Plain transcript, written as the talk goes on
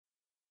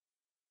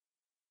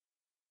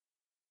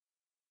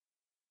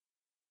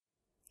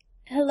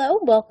Hello,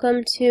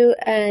 welcome to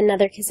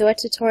another Kizoa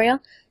tutorial.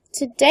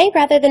 Today,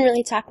 rather than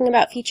really talking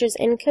about features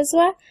in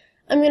Kizoa,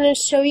 I'm going to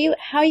show you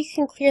how you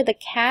can clear the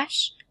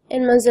cache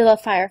in Mozilla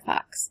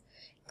Firefox.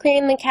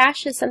 Clearing the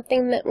cache is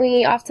something that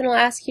we often will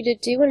ask you to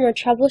do when we're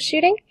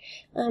troubleshooting.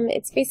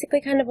 It's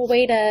basically kind of a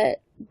way to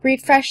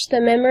refresh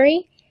the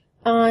memory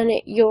on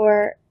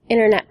your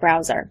internet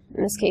browser,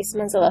 in this case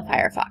Mozilla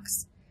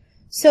Firefox.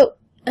 So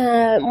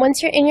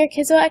once you're in your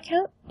Kizoa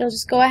account, you'll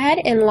just go ahead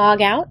and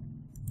log out.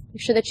 Make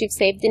sure that you've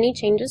saved any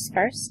changes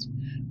first.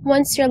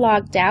 Once you're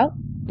logged out,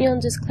 you'll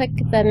just click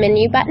the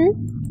menu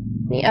button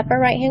in the upper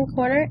right hand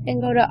corner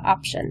and go to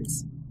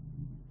Options.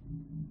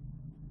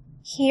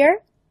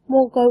 Here,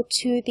 we'll go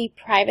to the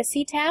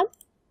Privacy tab,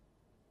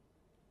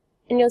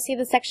 and you'll see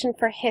the section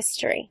for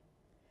History.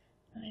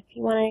 If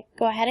you want to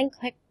go ahead and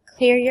click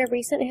Clear Your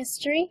Recent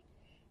History,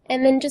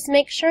 and then just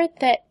make sure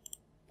that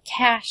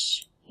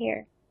Cache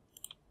here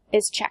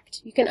is checked.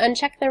 You can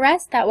uncheck the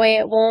rest, that way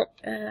it won't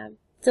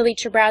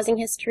delete your browsing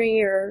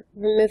history or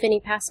remove any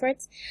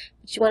passwords,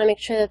 but you want to make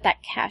sure that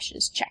that cache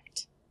is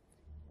checked.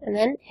 And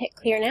then hit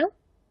Clear Now.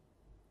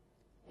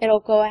 It'll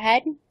go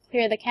ahead and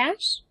clear the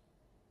cache,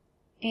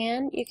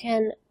 and you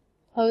can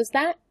close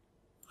that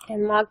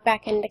and log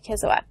back into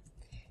Kizoa.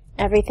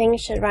 Everything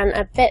should run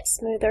a bit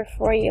smoother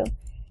for you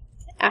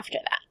after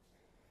that.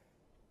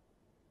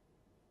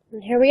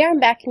 And here we are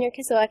back in your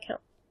Kizoa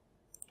account.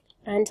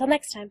 Until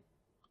next time.